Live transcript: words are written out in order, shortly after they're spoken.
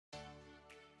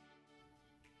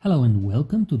Hello and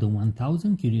welcome to the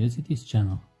 1000 Curiosities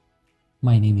channel.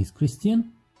 My name is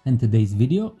Christian and today's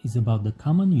video is about the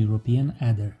common European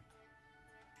adder.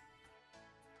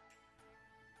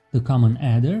 The common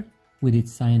adder, with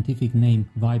its scientific name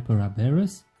Vipera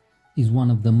berus, is one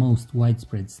of the most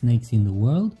widespread snakes in the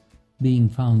world, being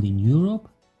found in Europe,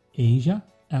 Asia,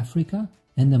 Africa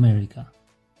and America.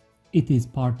 It is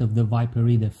part of the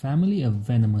viperidae family of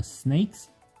venomous snakes,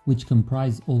 which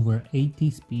comprise over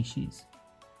 80 species.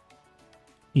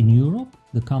 In Europe,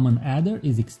 the common adder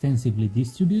is extensively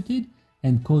distributed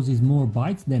and causes more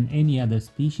bites than any other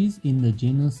species in the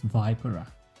genus Vipera.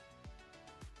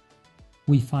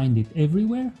 We find it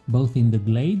everywhere, both in the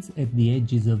glades at the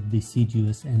edges of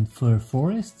deciduous and fir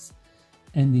forests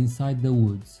and inside the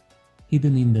woods,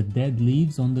 hidden in the dead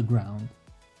leaves on the ground.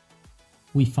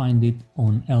 We find it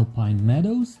on alpine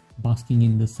meadows, basking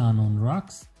in the sun on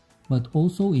rocks, but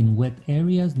also in wet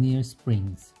areas near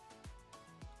springs.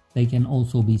 They can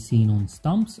also be seen on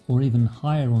stumps or even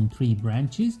higher on tree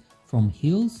branches from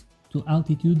hills to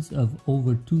altitudes of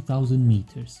over 2000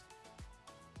 meters.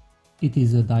 It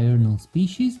is a diurnal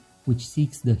species which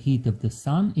seeks the heat of the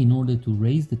sun in order to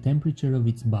raise the temperature of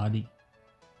its body.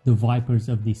 The vipers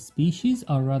of this species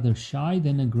are rather shy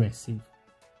than aggressive.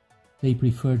 They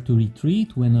prefer to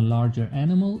retreat when a larger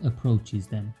animal approaches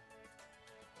them.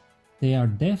 They are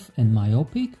deaf and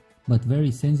myopic, but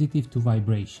very sensitive to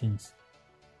vibrations.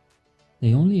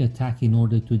 They only attack in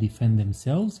order to defend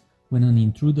themselves when an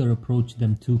intruder approaches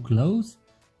them too close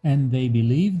and they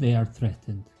believe they are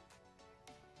threatened.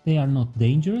 They are not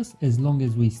dangerous as long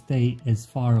as we stay as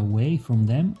far away from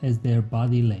them as their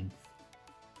body length.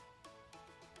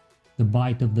 The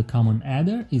bite of the common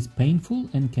adder is painful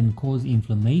and can cause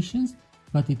inflammations,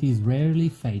 but it is rarely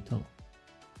fatal.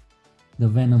 The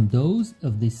venom dose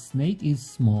of this snake is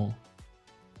small.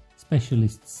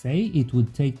 Specialists say it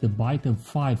would take the bite of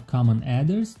 5 common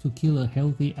adders to kill a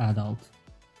healthy adult.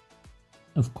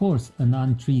 Of course, an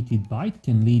untreated bite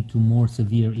can lead to more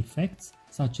severe effects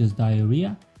such as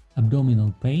diarrhea,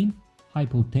 abdominal pain,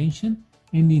 hypotension,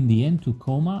 and in the end to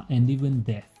coma and even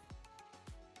death.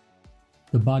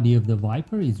 The body of the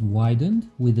viper is widened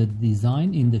with a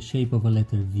design in the shape of a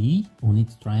letter V on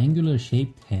its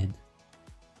triangular-shaped head.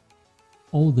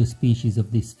 All the species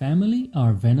of this family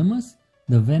are venomous,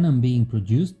 the venom being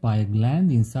produced by a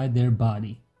gland inside their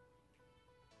body.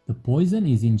 The poison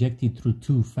is injected through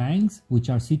 2 fangs, which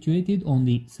are situated on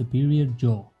the superior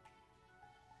jaw.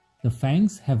 The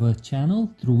fangs have a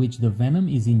channel through which the venom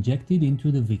is injected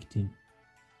into the victim.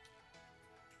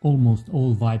 Almost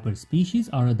all viper species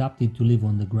are adapted to live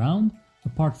on the ground,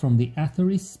 apart from the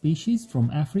Atheris species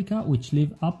from Africa which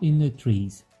live up in the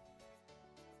trees.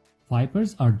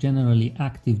 Vipers are generally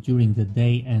active during the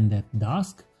day and at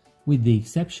dusk, with the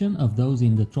exception of those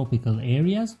in the tropical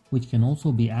areas, which can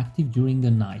also be active during the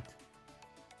night.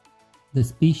 The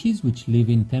species which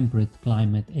live in temperate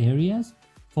climate areas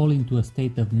fall into a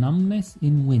state of numbness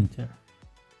in winter.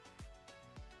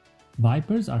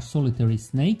 Vipers are solitary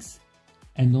snakes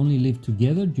and only live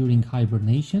together during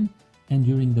hibernation and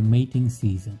during the mating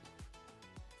season.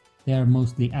 They are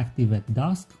mostly active at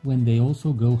dusk when they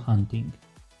also go hunting.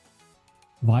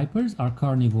 Vipers are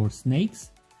carnivore snakes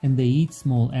and they eat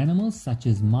small animals such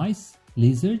as mice,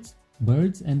 lizards,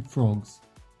 birds and frogs.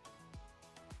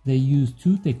 They use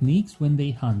 2 techniques when they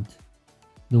hunt: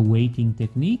 the waiting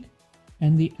technique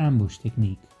and the ambush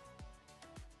technique.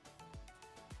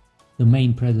 The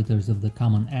main predators of the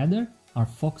common adder are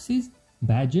foxes,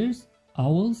 badgers,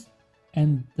 owls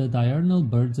and the diurnal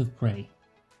birds of prey.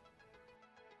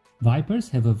 Vipers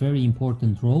have a very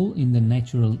important role in the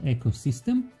natural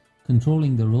ecosystem,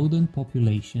 controlling the rodent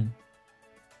population.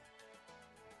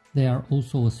 They are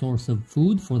also a source of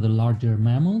food for the larger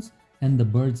mammals and the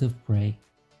birds of prey.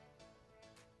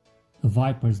 A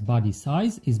viper's body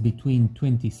size is between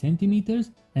 20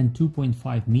 centimeters and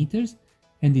 2.5 meters,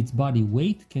 and its body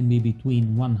weight can be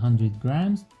between 100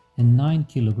 grams and 9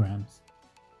 kilograms.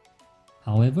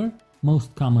 However,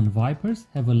 most common vipers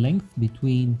have a length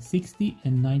between 60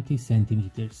 and 90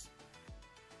 centimeters.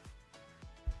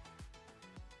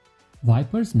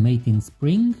 Vipers mate in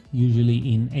spring,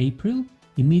 usually in April,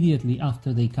 immediately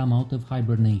after they come out of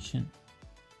hibernation.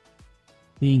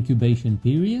 The incubation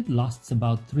period lasts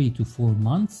about 3 to 4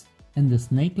 months, and the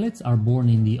snakelets are born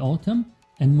in the autumn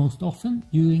and most often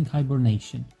during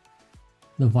hibernation.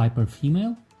 The viper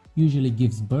female usually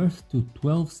gives birth to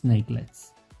 12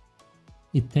 snakelets.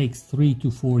 It takes 3 to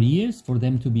 4 years for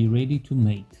them to be ready to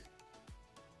mate.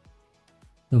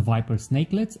 The viper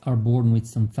snakelets are born with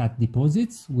some fat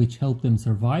deposits which help them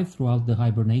survive throughout the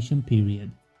hibernation period.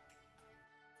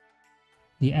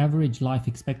 The average life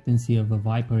expectancy of a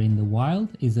viper in the wild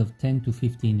is of 10 to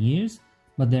 15 years,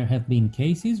 but there have been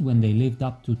cases when they lived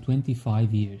up to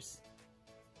 25 years.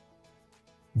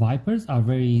 Vipers are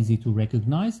very easy to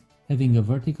recognize, having a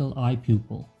vertical eye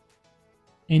pupil.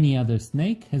 Any other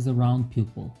snake has a round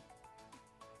pupil.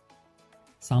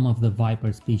 Some of the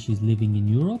viper species living in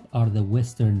Europe are the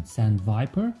western sand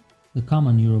viper, the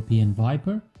common European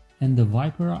viper, and the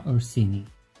Vipera ursini.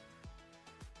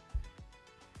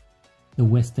 The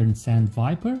western sand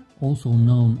viper, also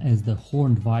known as the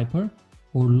horned viper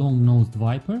or long-nosed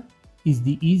viper, is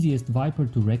the easiest viper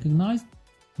to recognize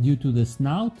due to the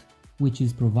snout, which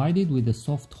is provided with a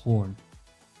soft horn.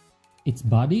 Its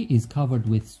body is covered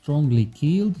with strongly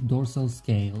keeled dorsal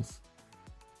scales.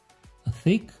 A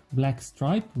thick black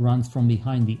stripe runs from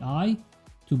behind the eye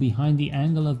to behind the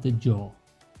angle of the jaw.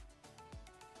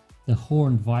 The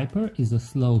horned viper is a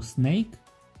slow snake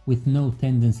with no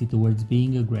tendency towards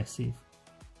being aggressive.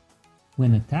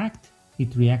 When attacked,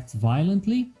 it reacts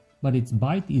violently, but its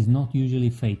bite is not usually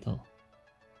fatal.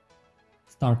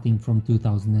 Starting from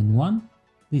 2001,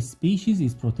 this species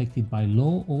is protected by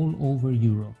law all over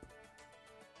Europe.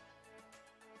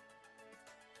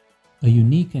 A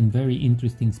unique and very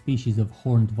interesting species of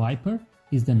horned viper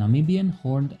is the Namibian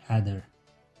horned adder.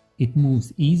 It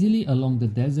moves easily along the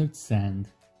desert sand.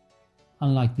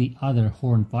 Unlike the other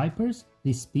horned vipers,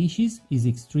 this species is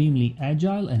extremely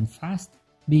agile and fast,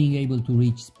 being able to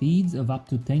reach speeds of up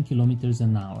to 10 km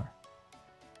an hour.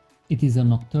 It is a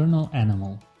nocturnal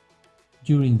animal.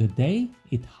 During the day,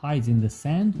 it hides in the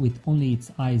sand with only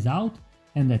its eyes out,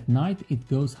 and at night it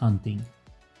goes hunting.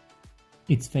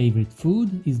 Its favorite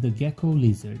food is the gecko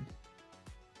lizard.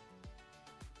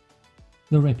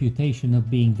 The reputation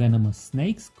of being venomous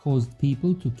snakes caused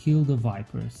people to kill the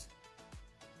vipers.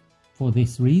 For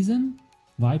this reason,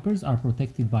 vipers are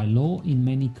protected by law in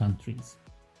many countries.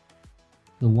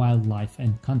 The Wildlife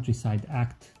and Countryside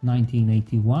Act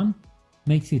 1981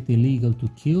 makes it illegal to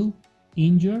kill,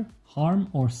 injure, harm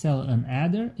or sell an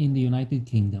adder in the United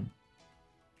Kingdom.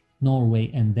 Norway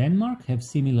and Denmark have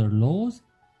similar laws,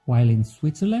 while in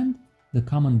Switzerland, the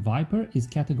common viper is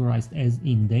categorized as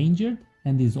endangered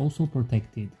and is also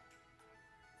protected.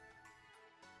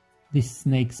 This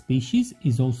snake species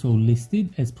is also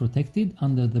listed as protected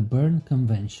under the Berne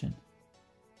Convention.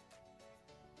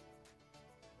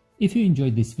 If you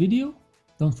enjoyed this video,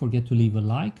 don't forget to leave a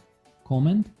like,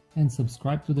 comment and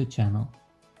subscribe to the channel.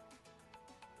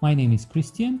 My name is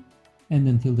Christian, and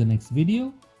until the next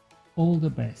video, all the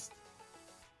best.